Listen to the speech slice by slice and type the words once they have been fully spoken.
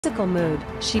whimsical mood,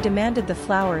 she demanded the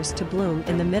flowers to bloom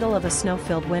in the middle of a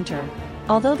snow-filled winter.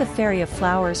 Although the Fairy of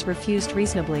Flowers refused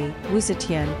reasonably, Wu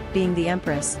Zetian, being the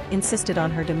empress, insisted on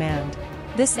her demand.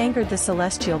 This angered the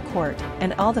celestial court,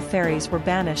 and all the fairies were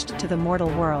banished to the mortal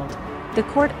world. The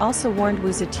court also warned Wu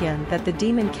Zetian that the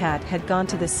demon cat had gone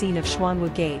to the scene of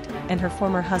Xuanwu Gate, and her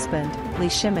former husband,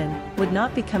 Shimin, would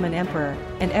not become an emperor,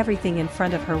 and everything in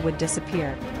front of her would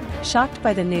disappear. Shocked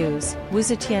by the news, Wu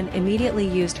Zetian immediately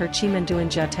used her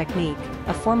Qimenduanjia technique,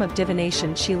 a form of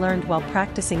divination she learned while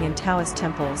practicing in Taoist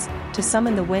temples, to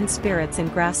summon the wind spirits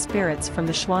and grass spirits from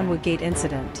the Xuanwu Gate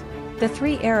incident. The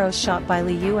 3 arrows shot by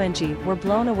Yuanji were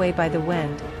blown away by the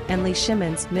wind, and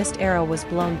Shimin's missed arrow was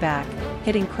blown back,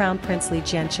 hitting Crown Prince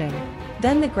Jiancheng.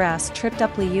 Then the grass tripped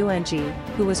up Yuanji,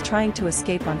 who was trying to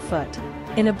escape on foot.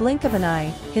 In a blink of an eye,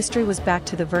 history was back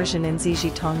to the version in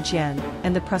Zizhi Tongjian,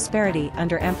 and the prosperity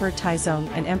under Emperor Taizong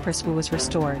and Empress Wu was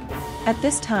restored. At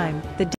this time, the